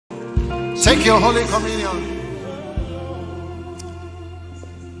Take your Holy Communion.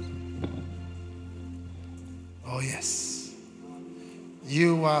 Oh yes.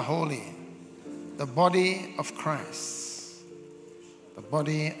 You are holy. The body of Christ. The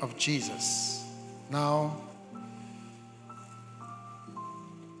body of Jesus. Now,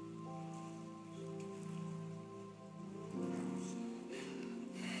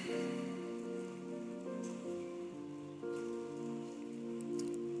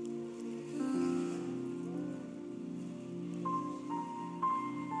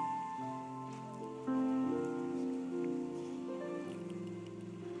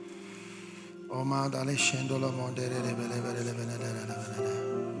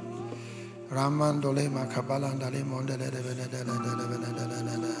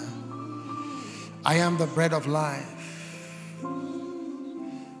 I am the bread of life.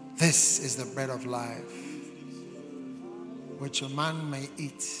 This is the bread of life, which a man may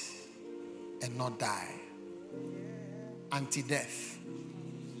eat and not die. Anti-death.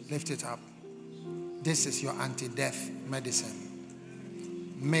 Lift it up. This is your anti-death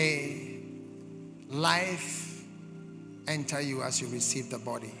medicine. May life enter you as you receive the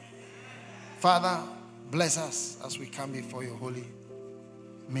body. Father, bless us as we come before your holy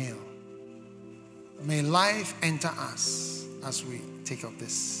meal. May life enter us as we take of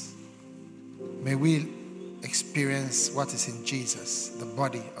this. May we experience what is in Jesus, the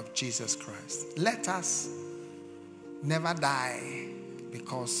body of Jesus Christ. Let us never die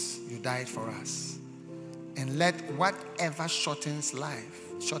because you died for us. And let whatever shortens life,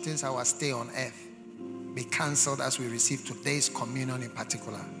 shortens our stay on earth, be cancelled as we receive today's communion in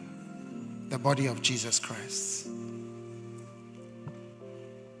particular. The body of Jesus Christ.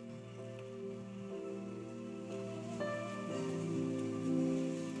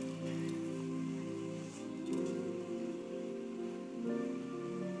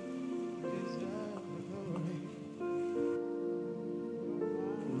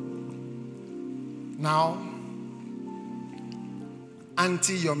 Now,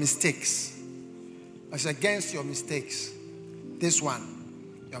 anti your mistakes. As against your mistakes. This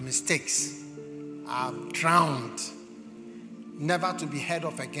one, your mistakes are drowned, never to be heard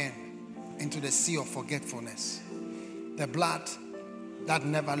of again, into the sea of forgetfulness. The blood that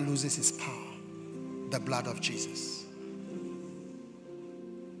never loses its power. The blood of Jesus.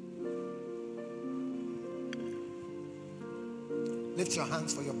 Lift your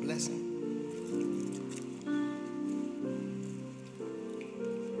hands for your blessing.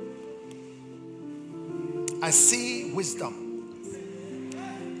 I see wisdom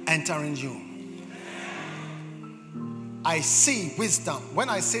entering you. I see wisdom. When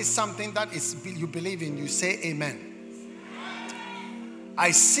I say something that is you believe in, you say amen. I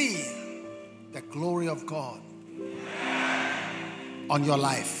see the glory of God on your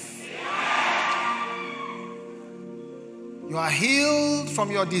life. You are healed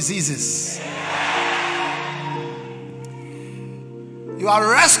from your diseases. You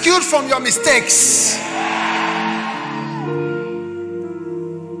are rescued from your mistakes.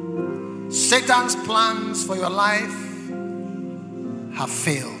 Satan's plans for your life have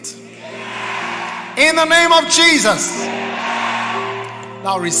failed. In the name of Jesus.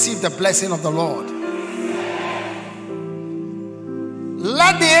 Now receive the blessing of the Lord.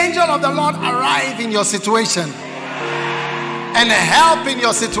 Let the angel of the Lord arrive in your situation and help in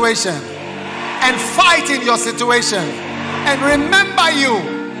your situation and fight in your situation and remember you.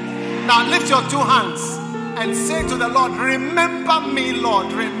 Now lift your two hands and say to the Lord, remember me,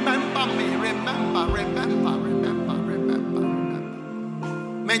 Lord, remember me.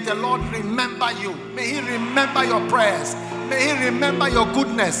 May the Lord remember you. May He remember your prayers. May He remember your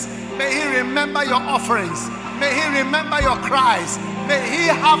goodness. May He remember your offerings. May He remember your cries. May He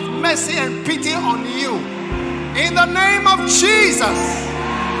have mercy and pity on you. In the name of Jesus.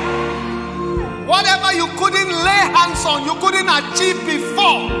 Whatever you couldn't lay hands on, you couldn't achieve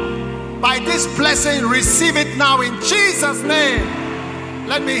before, by this blessing, receive it now in Jesus' name.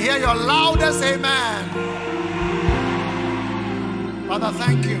 Let me hear your loudest amen. Father,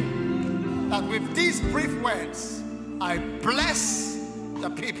 thank you that with these brief words, I bless the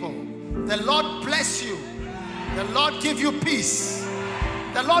people. The Lord bless you. The Lord give you peace.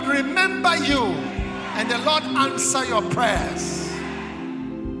 The Lord remember you. And the Lord answer your prayers.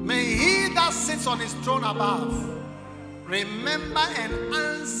 May He that sits on His throne above remember and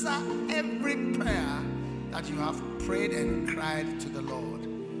answer every prayer that you have prayed and cried to the Lord.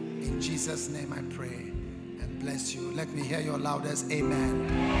 In Jesus' name I pray. Bless you. Let me hear your loudest amen.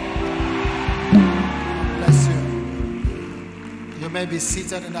 Bless you. You may be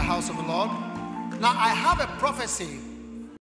seated in the house of the Lord. Now I have a prophecy